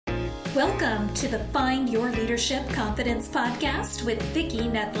Welcome to the Find Your Leadership Confidence podcast with Vicki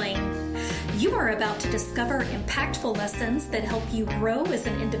Nedling. You are about to discover impactful lessons that help you grow as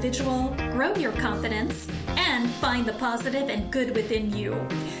an individual, grow your confidence, and find the positive and good within you,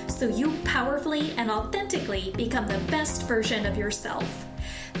 so you powerfully and authentically become the best version of yourself.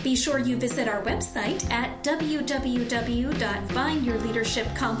 Be sure you visit our website at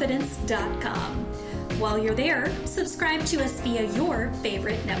www.findyourleadershipconfidence.com. While you're there, subscribe to us via your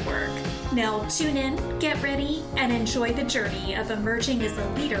favorite network. Now tune in, get ready, and enjoy the journey of emerging as a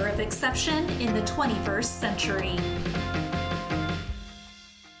leader of exception in the 21st century.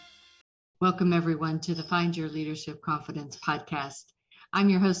 Welcome everyone to the Find Your Leadership Confidence podcast. I'm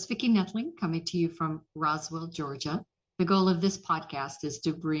your host, Vicki Nedling, coming to you from Roswell, Georgia. The goal of this podcast is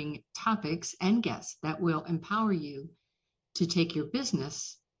to bring topics and guests that will empower you to take your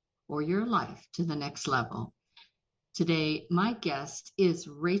business or your life to the next level. Today, my guest is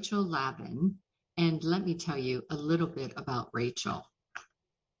Rachel Lavin, and let me tell you a little bit about Rachel.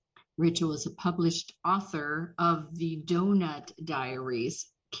 Rachel is a published author of the Donut Diaries.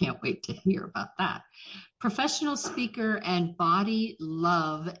 Can't wait to hear about that. Professional speaker and body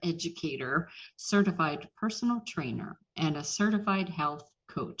love educator, certified personal trainer, and a certified health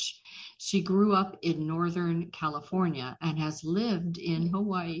coach. She grew up in Northern California and has lived in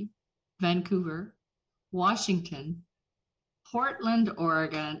Hawaii, Vancouver, Washington, Portland,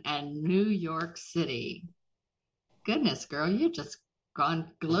 Oregon, and New York City. Goodness, girl, you just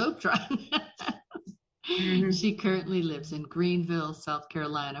gone globetrotting. She currently lives in Greenville, South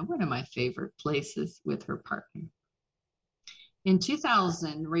Carolina, one of my favorite places, with her partner. In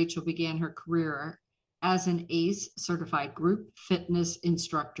 2000, Rachel began her career as an ACE certified group fitness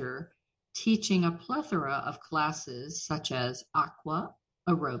instructor, teaching a plethora of classes such as aqua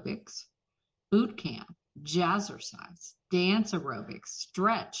aerobics, boot camp, jazzercise, dance aerobics,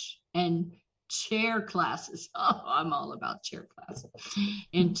 stretch, and chair classes. Oh, I'm all about chair classes.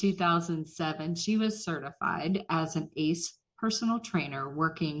 In 2007, she was certified as an ACE personal trainer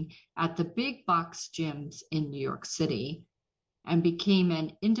working at the big box gyms in New York City and became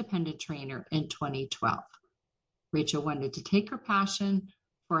an independent trainer in 2012. Rachel wanted to take her passion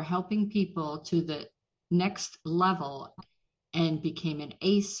for helping people to the next level and became an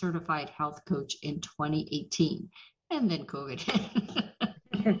ACE certified health coach in 2018. And then COVID hit.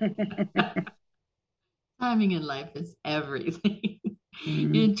 Timing in life is everything.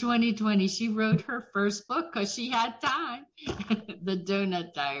 In 2020, she wrote her first book because she had time, The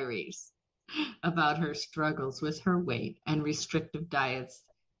Donut Diaries, about her struggles with her weight and restrictive diets,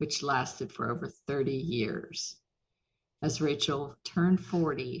 which lasted for over 30 years. As Rachel turned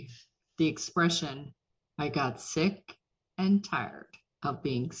 40, the expression, "I got sick and tired of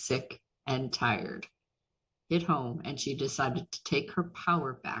being sick and tired," hit home, and she decided to take her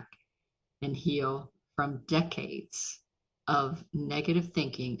power back and heal from decades of negative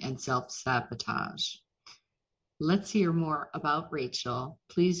thinking and self-sabotage. Let's hear more about Rachel.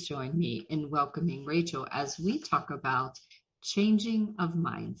 Please join me in welcoming Rachel as we talk about changing of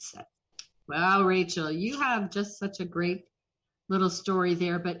mindset. Well, Rachel, you have just such a great little story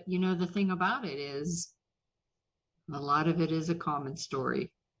there, but you know, the thing about it is a lot of it is a common story.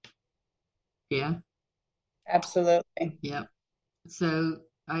 Yeah? Absolutely. Yep. So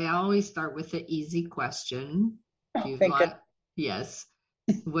I always start with the easy question. Oh, thank goodness. Yes.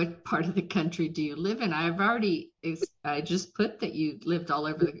 What part of the country do you live in? I just put that you lived all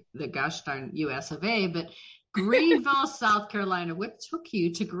over the gosh darn US of A, but Greenville, South Carolina. What took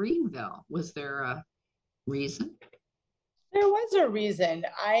you to Greenville? Was there a reason? There was a reason.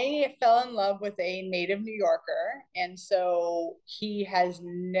 I fell in love with a native New Yorker, and so he has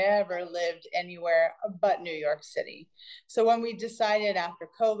never lived anywhere but New York City. So when we decided after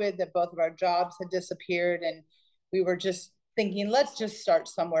COVID that both of our jobs had disappeared and we were just thinking, let's just start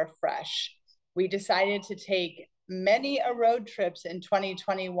somewhere fresh, we decided to take many road trips in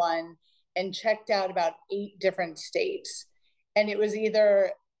 2021 and checked out about 8 different states. And it was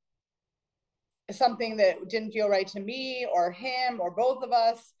either something that didn't feel right to me or him or both of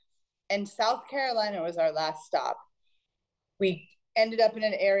us. And South Carolina was our last stop. We ended up in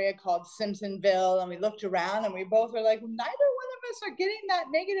an area called Simpsonville, and we looked around and we both were like, neither one of us are getting that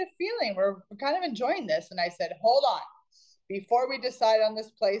negative feeling. We're kind of enjoying this. And I said, hold on, before we decide on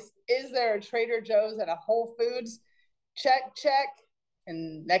this place, is there a Trader Joe's and a Whole Foods? Check.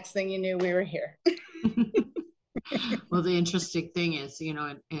 And next thing you knew, we were here. Well, the interesting thing is, you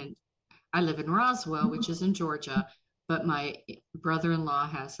know, and I live in Roswell, which is in Georgia, but my brother-in-law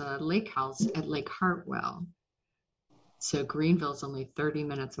has a lake house at Lake Hartwell. So Greenville's only 30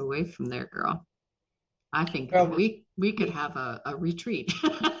 minutes away from there, girl. I think Girl, we could have a retreat.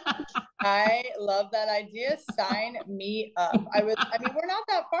 I love that idea. Sign me up. I mean, we're not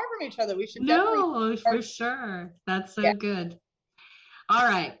that far from each other. We should definitely. No, for sure. That's Yeah. so good. All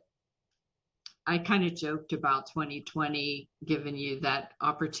right. I kind of joked about 2020, giving you that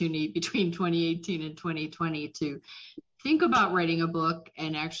opportunity between 2018 and 2020 to think about writing a book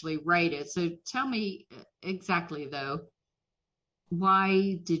and actually write it. So tell me exactly, though,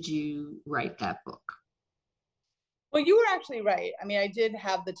 why did you write that book? Well, you were actually right. I mean, I did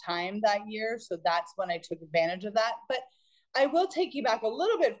have the time that year, so that's when I took advantage of that. But I will take you back a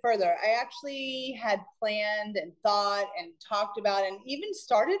little bit further. I actually had planned and thought and talked about and even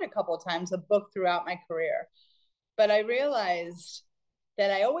started a couple of times a book throughout my career. But I realized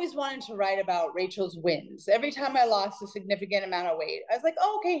that I always wanted to write about Rachel's wins. Every time I lost a significant amount of weight, I was like,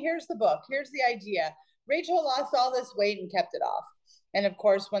 oh, okay, here's the book. Here's the idea. Rachel lost all this weight and kept it off. And of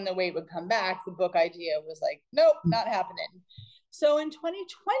course, when the weight would come back, the book idea was like, nope, not happening. So in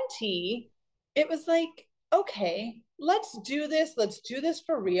 2020, it was like, okay, let's do this. Let's do this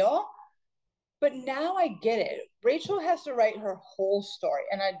for real. But now I get it. Rachel has to write her whole story.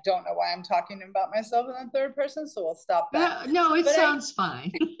 And I don't know why I'm talking about myself in the third person, so we'll stop that. No, it but sounds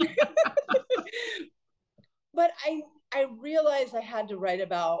fine. But I realized I had to write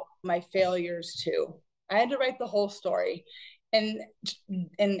about my failures too. I had to write the whole story. And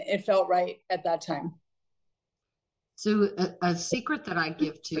it felt right at that time. So a secret that I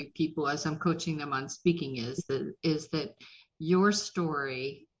give to people as I'm coaching them on speaking is that your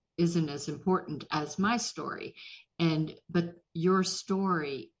story isn't as important as my story. But your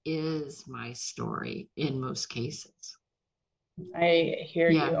story is my story in most cases. I hear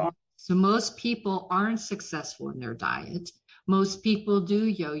you. So most people aren't successful in their diet. Most people do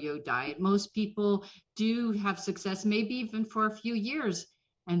yo-yo diet. Most people do have success, maybe even for a few years,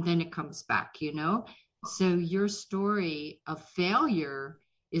 and then it comes back, So your story of failure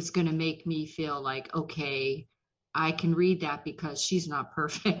is going to make me feel like, okay, I can read that because she's not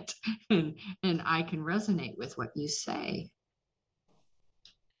perfect and I can resonate with what you say.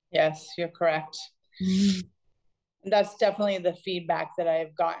 Yes, you're correct. Mm-hmm. That's definitely the feedback that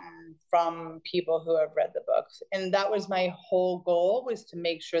I've gotten from people who have read the books. And that was my whole goal, was to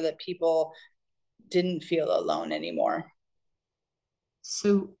make sure that people didn't feel alone anymore.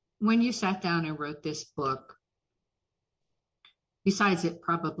 So when you sat down and wrote this book, besides it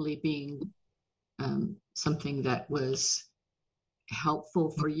probably being something that was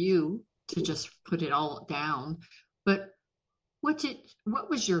helpful for you to just put it all down, but what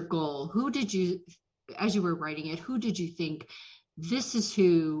was your goal? Who did you, as you were writing it, who did you think, this is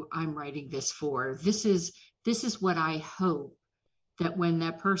who I'm writing this for? This is what I hope that when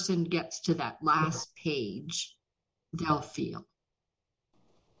that person gets to that last page, they'll feel.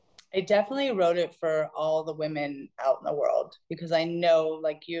 I definitely wrote it for all the women out in the world, because I know,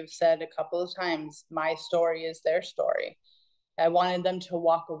 like you've said a couple of times, my story is their story. I wanted them to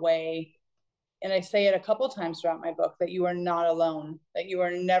walk away, and I say it a couple of times throughout my book, that you are not alone, that you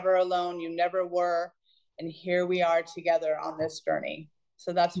are never alone, you never were, and here we are together on this journey.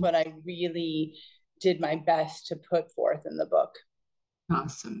 So that's what I really did my best to put forth in the book.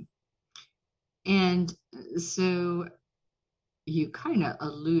 Awesome. And so you kind of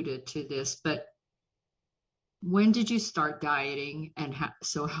alluded to this, but when did you start dieting, and how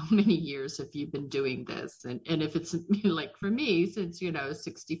many years have you been doing this? And if it's like for me, since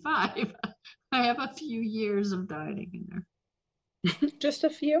 65, I have a few years of dieting in there. Just a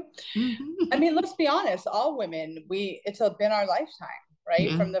few. Mm-hmm. I mean, let's be honest, all women, it's been our lifetime, right?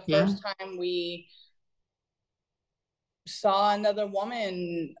 Yeah, from the first time we saw another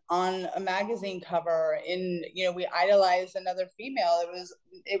woman on a magazine cover, we idolized another female.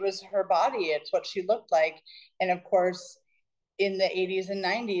 It was her body, it's what she looked like. And of course, in the 80s and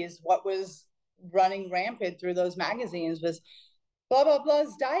 90s, what was running rampant through those magazines was blah blah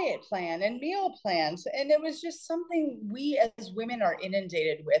blah's diet plan and meal plans, and it was just something we as women are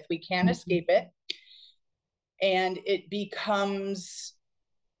inundated with. We can't escape it, and it becomes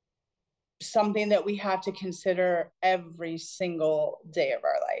something that we have to consider every single day of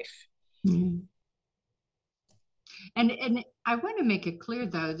our life. Mm-hmm. And I want to make it clear,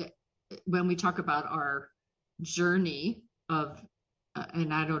 though, that when we talk about our journey of,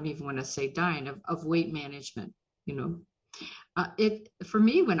 and I don't even want to say dying, of weight management, for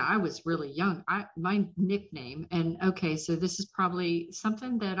me, when I was really young, my nickname, and okay, so this is probably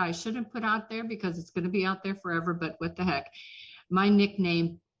something that I shouldn't put out there because it's going to be out there forever, but what the heck, my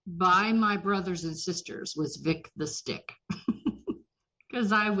nickname by my brothers and sisters was Vic the Stick,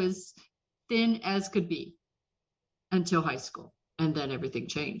 because I was thin as could be until high school, and then everything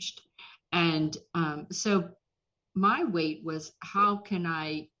changed. And so my weight was, how can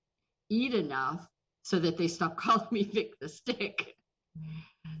I eat enough so that they stop calling me Vic the Stick?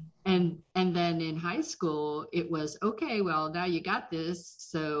 And then in high school, it was, okay, well, now you got this,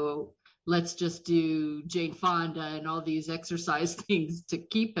 so let's just do Jane Fonda and all these exercise things to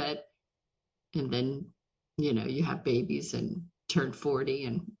keep it. And then, you have babies and turn 40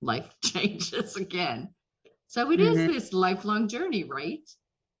 and life changes again. So it is this lifelong journey, right?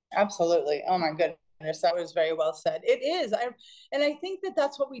 Absolutely. Oh my goodness, that was very well said. It is. And I think that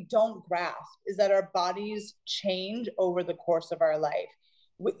that's what we don't grasp, is that our bodies change over the course of our life.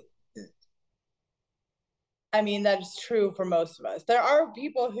 I mean, that is true for most of us. There are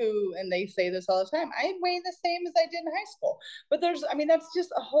people who, and they say this all the time, I weigh the same as I did in high school. But that's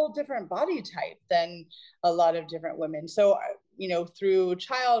just a whole different body type than a lot of different women. So, through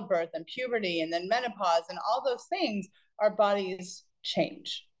childbirth and puberty and then menopause and all those things, our bodies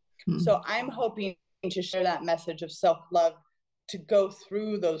change. So I'm hoping to share that message of self-love, to go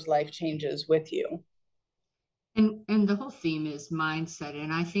through those life changes with you. And the whole theme is mindset.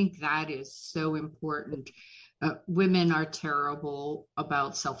 And I think that is so important. Women are terrible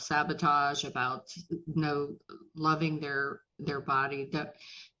about self-sabotage, about loving their body. That,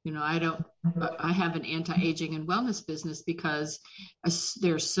 I have an anti-aging and wellness business because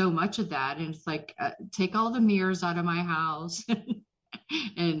there's so much of that. And it's like, take all the mirrors out of my house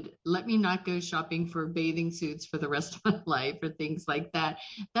and let me not go shopping for bathing suits for the rest of my life or things like that.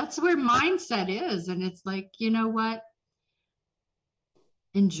 That's where mindset is. And it's like, you know what?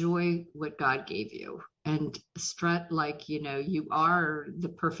 Enjoy what God gave you and strut like, you are the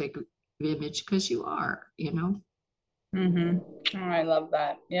perfect image, because you are, Oh, I love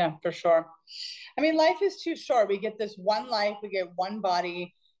that. Yeah, for sure. I mean, life is too short. We get this one life, we get one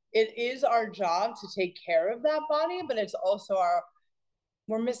body. It is our job to take care of that body, but it's also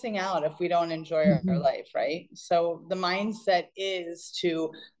we're missing out if we don't enjoy our life, right? So the mindset is to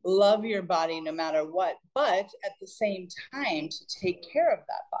love your body no matter what, but at the same time to take care of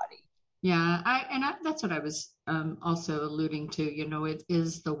that body. Yeah, that's what I was also alluding to. It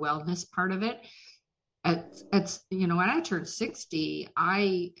is the wellness part of it. When I turned 60,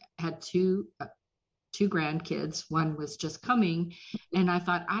 I had two grandkids. One was just coming, and I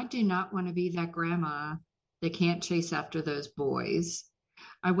thought, I do not want to be that grandma that can't chase after those boys.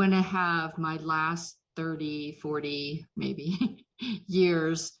 I want to have my last 30, 40, maybe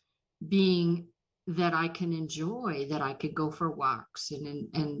years being that I can enjoy, that I could go for walks.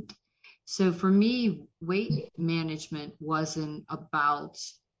 And so for me, weight management wasn't about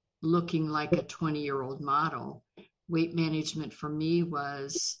looking like a 20-year-old model. Weight management for me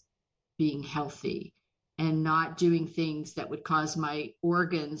was being healthy and not doing things that would cause my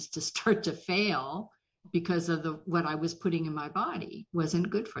organs to start to fail because of what I was putting in my body wasn't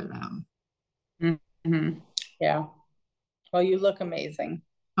good for them. Yeah. Well, you look amazing.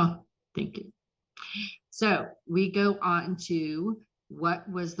 Oh, thank you. So we go on to, what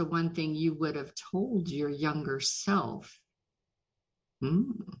was the one thing you would have told your younger self?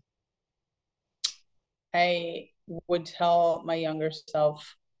 I would tell my younger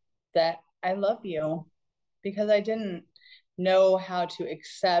self that I love you, because I didn't know how to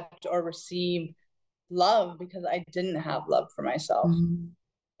accept or receive love because I didn't have love for myself.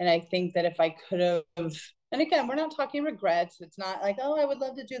 And I think that if I could have, and again, we're not talking regrets. It's not like, oh, I would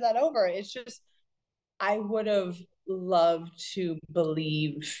love to do that over. It's just, I would have loved to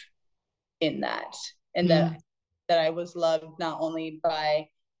believe in that, and that I was loved not only by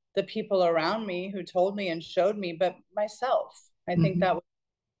the people around me who told me and showed me, but myself. I think that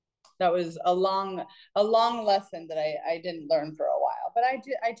was a long lesson that I didn't learn for a while, but I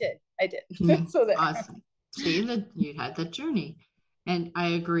did. So there. Awesome. See, that you had that journey. And I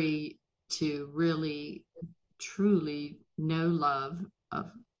agree, to really, truly know love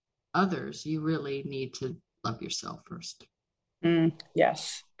of others, you really need to love yourself first.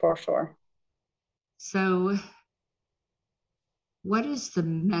 Yes, for sure. So what is the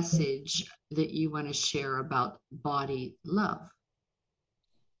message that you want to share about body love?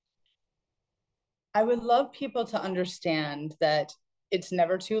 I would love people to understand that it's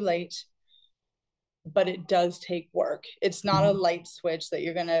never too late, but it does take work. It's not a light switch that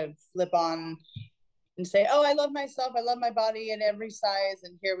you're going to flip on and say, oh, I love myself, I love my body in every size,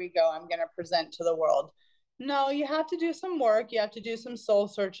 and here we go, I'm going to present to the world. No, you have to do some work. You have to do some soul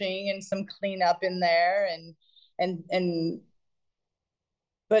searching and some cleanup in there,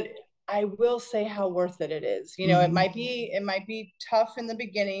 but I will say how worth it is. It might be tough in the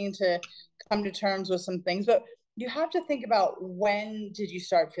beginning to come to terms with some things, but you have to think about, when did you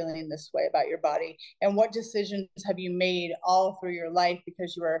start feeling this way about your body, and what decisions have you made all through your life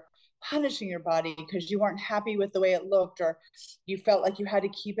because you were punishing your body because you weren't happy with the way it looked, or you felt like you had to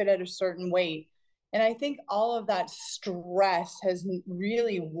keep it at a certain weight. And I think all of that stress has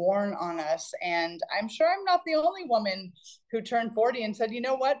really worn on us. And I'm sure I'm not the only woman who turned 40 and said, you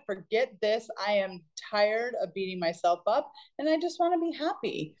know what, forget this. I am tired of beating myself up and I just want to be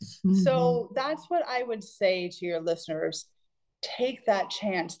happy. Mm-hmm. So that's what I would say to your listeners. Take that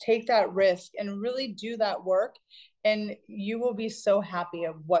chance, take that risk, and really do that work. And you will be so happy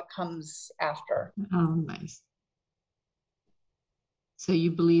of what comes after. Oh, nice. So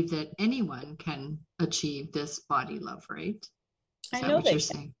you believe that anyone can achieve this body love, right? I know they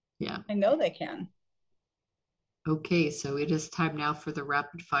can. Yeah. I know they can. Okay, so it is time now for the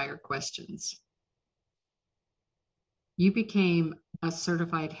rapid fire questions. You became a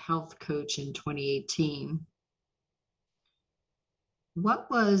certified health coach in 2018.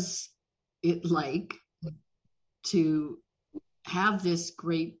 What was it like to have this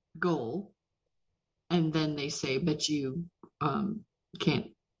great goal, and then they say, but you can't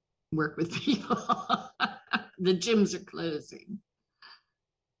work with people? The gyms are closing.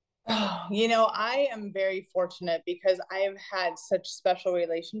 Oh, you know, I am very fortunate because I have had such special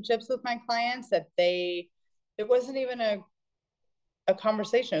relationships with my clients that it wasn't even a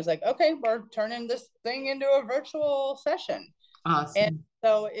conversation. It was like, okay, we're turning this thing into a virtual session. Awesome. And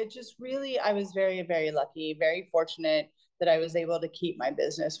so it just really, I was very, very lucky, very fortunate that I was able to keep my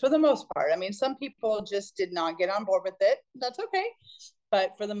business for the most part. I mean, some people just did not get on board with it. That's okay.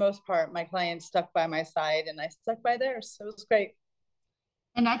 But for the most part, my clients stuck by my side and I stuck by theirs. So it was great.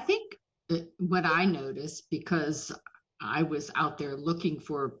 And I think what I noticed, because I was out there looking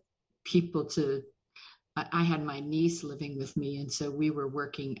for people I had my niece living with me, and so we were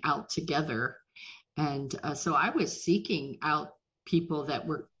working out together. And so I was seeking out people that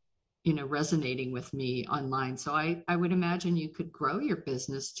were, resonating with me online. So I would imagine you could grow your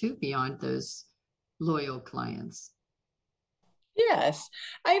business too beyond those loyal clients. Yes.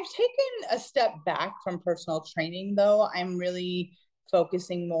 I've taken a step back from personal training, though. I'm really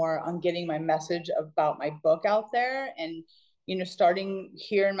focusing more on getting my message about my book out there and, starting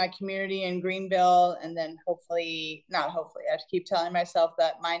here in my community in Greenville. And then not hopefully, I have to keep telling myself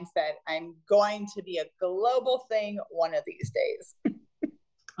that mindset. I'm going to be a global thing one of these days.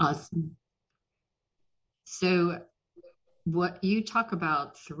 Awesome. So what you talk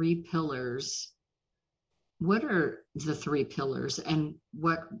about 3 pillars, what are the 3 pillars, and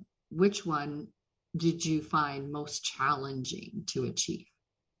which one did you find most challenging to achieve?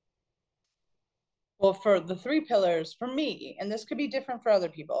 Well, for the 3 pillars, for me, and this could be different for other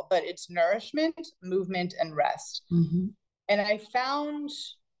people, but it's nourishment, movement, and rest. Mm-hmm. And I found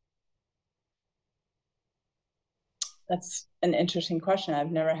that's an interesting question.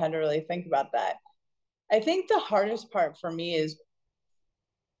 I've never had to really think about that. I think the hardest part for me is,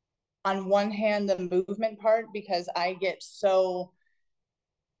 on one hand, the movement part, because I get so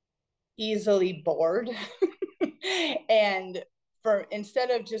easily bored. And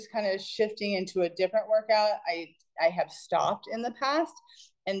instead of just kind of shifting into a different workout, I have stopped in the past.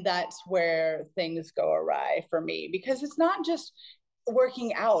 And that's where things go awry for me, because it's not just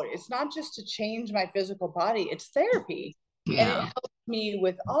working out. It's not just to change my physical body. It's therapy. Yeah. And it helps me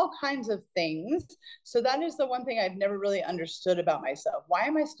with all kinds of things. So that is the one thing I've never really understood about myself. Why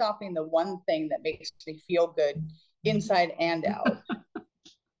am I stopping the one thing that makes me feel good inside and out?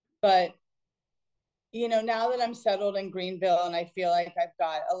 But now that I'm settled in Greenville and I feel like I've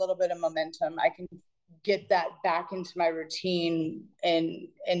got a little bit of momentum, I can get that back into my routine and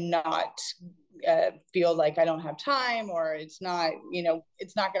not feel like I don't have time, or it's not going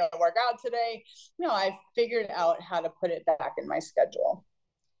to work out today. I've figured out how to put it back in my schedule.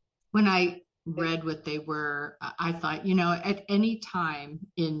 When I read what they were, I thought, at any time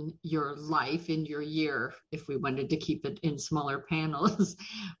in your life, in your year, if we wanted to keep it in smaller panels,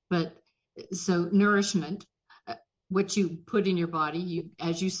 but so nourishment, what you put in your body,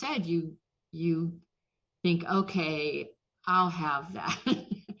 as you said, you think, okay, I'll have that.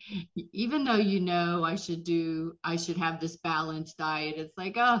 Even though I should have this balanced diet, it's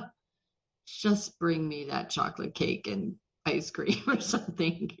like, just bring me that chocolate cake and ice cream or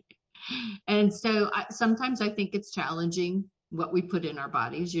something. And so sometimes I think it's challenging what we put in our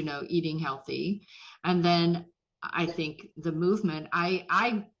bodies, eating healthy. And then I think the movement,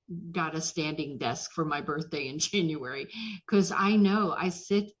 I got a standing desk for my birthday in January, because I know I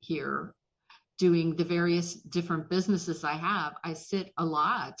sit here doing the various different businesses I have. I sit a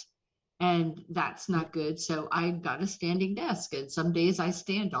lot, and that's not good. So I got a standing desk, and some days I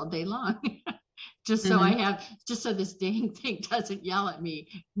stand all day long just so so this dang thing doesn't yell at me,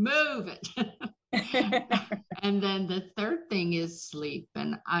 move it. And then the third thing is sleep.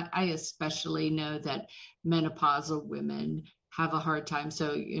 And I especially know that menopausal women have a hard time.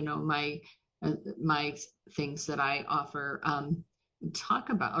 So, my things that I offer talk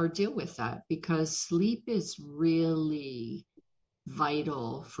about or deal with that, because sleep is really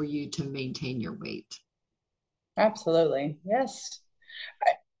vital for you to maintain your weight. Absolutely. Yes.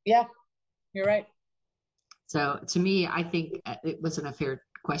 Yeah, you're right. So to me, I think it wasn't a fair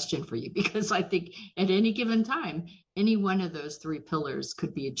question for you, because I think at any given time, any one of those three pillars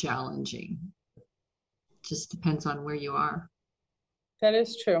could be challenging. Just depends on where you are. That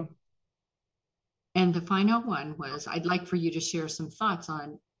is true. And the final one was, I'd like for you to share some thoughts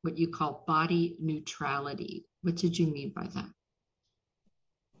on what you call body neutrality. What did you mean by that?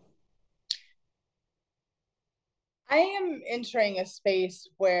 I am entering a space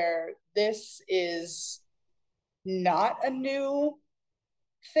where this is not a new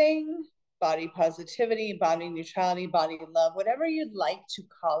thing. Body positivity, body neutrality, body love, whatever you'd like to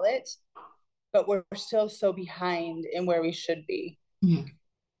call it, but we're still so behind in where we should be. Yeah.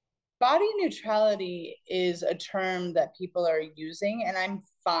 Body neutrality is a term that people are using, and I'm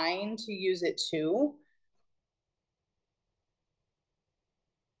fine to use it too.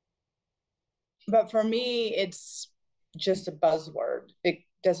 But for me, it's just a buzzword. It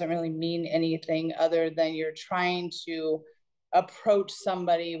doesn't really mean anything other than you're trying to approach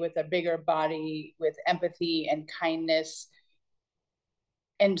somebody with a bigger body with empathy and kindness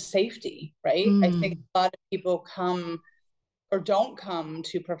and safety, right? I think a lot of people come or don't come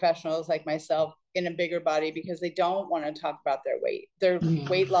to professionals like myself in a bigger body because they don't want to talk about their weight. Their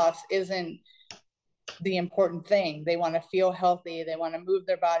weight loss isn't the important thing. They want to feel healthy, they want to move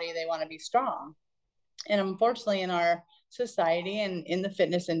their body, they want to be strong. And unfortunately, in our society and in the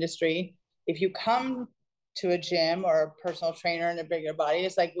fitness industry, if you come to a gym or a personal trainer in a bigger body,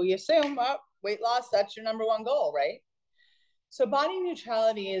 it's like, we assume, oh, weight loss, that's your number one goal, right? So body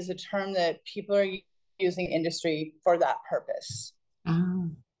neutrality is a term that people are using industry for that purpose.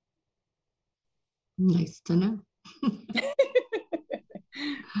 Oh, nice to know.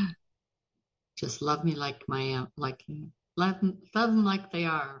 Just love me like my love them like they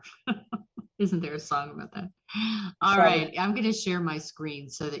are. Isn't there a song about that? All right, I'm going to share my screen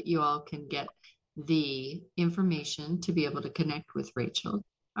so that you all can get the information to be able to connect with Rachel.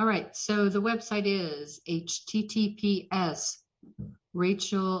 All right, so the website is https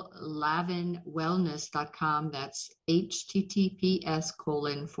RachelLavinWellness.com. That's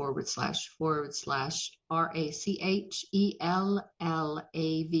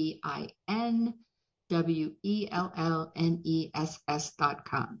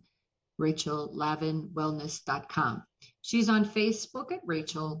RachelLavinWellness.com. She's on Facebook at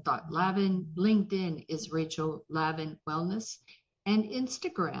Rachel.Lavin. LinkedIn is Rachel Lavin Wellness. And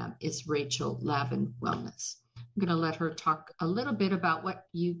Instagram is Rachel Lavin Wellness. I'm going to let her talk a little bit about what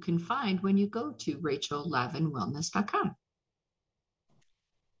you can find when you go to RachelLavinWellness.com.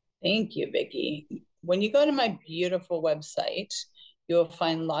 Thank you, Vicki. When you go to my beautiful website, you'll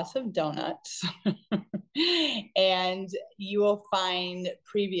find lots of donuts and you will find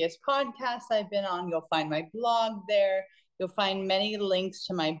previous podcasts I've been on. You'll find my blog there. You'll find many links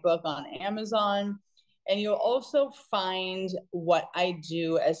to my book on Amazon. And you'll also find what I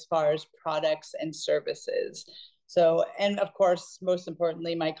do as far as products and services. So, and of course, most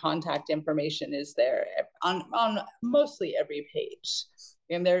importantly, my contact information is there on mostly every page.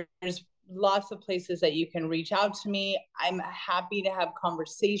 And there's lots of places that you can reach out to me. I'm happy to have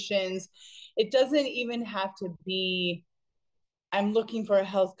conversations. It doesn't even have to be, I'm looking for a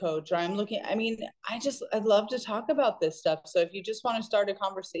health coach, or I'd love to talk about this stuff. So if you just want to start a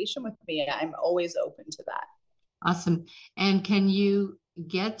conversation with me, I'm always open to that. Awesome. And can you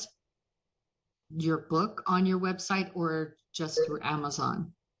get your book on your website or just through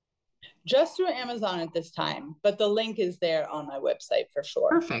Amazon? Just through Amazon at this time, but the link is there on my website for sure.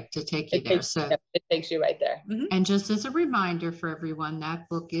 Perfect, to take you there. It takes you right there. Mm-hmm. And just as a reminder for everyone, that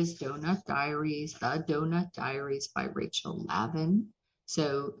book is Donut Diaries, The Donut Diaries by Rachel Lavin.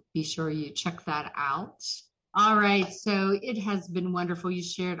 So be sure you check that out. All right, so it has been wonderful. You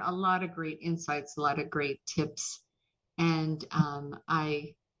shared a lot of great insights, a lot of great tips, and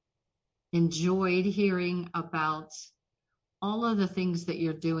I enjoyed hearing about all of the things that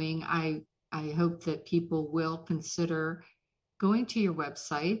you're doing. I hope that people will consider going to your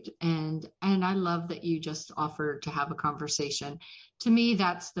website, and I love that you just offered to have a conversation. To me,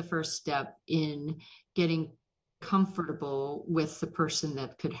 that's the first step in getting comfortable with the person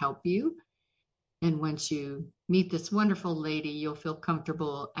that could help you. And once you meet this wonderful lady, you'll feel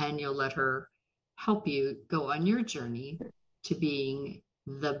comfortable and you'll let her help you go on your journey to being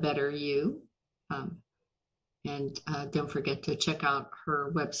the better you. And don't forget to check out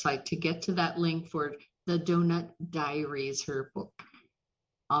her website to get to that link for the Donut Diaries, her book.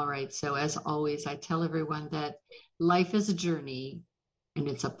 All right. So as always, I tell everyone that life is a journey and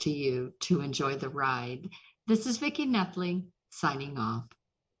it's up to you to enjoy the ride. This is Vicki Netling signing off.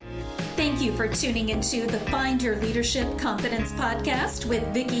 Thank you for tuning into the Find Your Leadership Confidence podcast with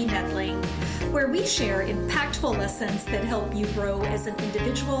Vicki Netling, where we share impactful lessons that help you grow as an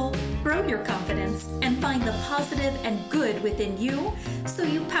individual, grow your confidence, and find the positive and good within you so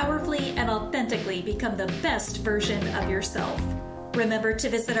you powerfully and authentically become the best version of yourself. Remember to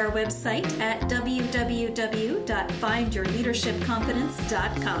visit our website at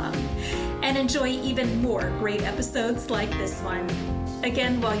www.findyourleadershipconfidence.com and enjoy even more great episodes like this one.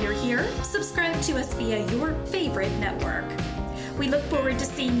 Again, while you're here, subscribe to us via your favorite network. We look forward to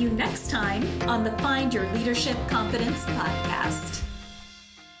seeing you next time on the Find Your Leadership Confidence podcast.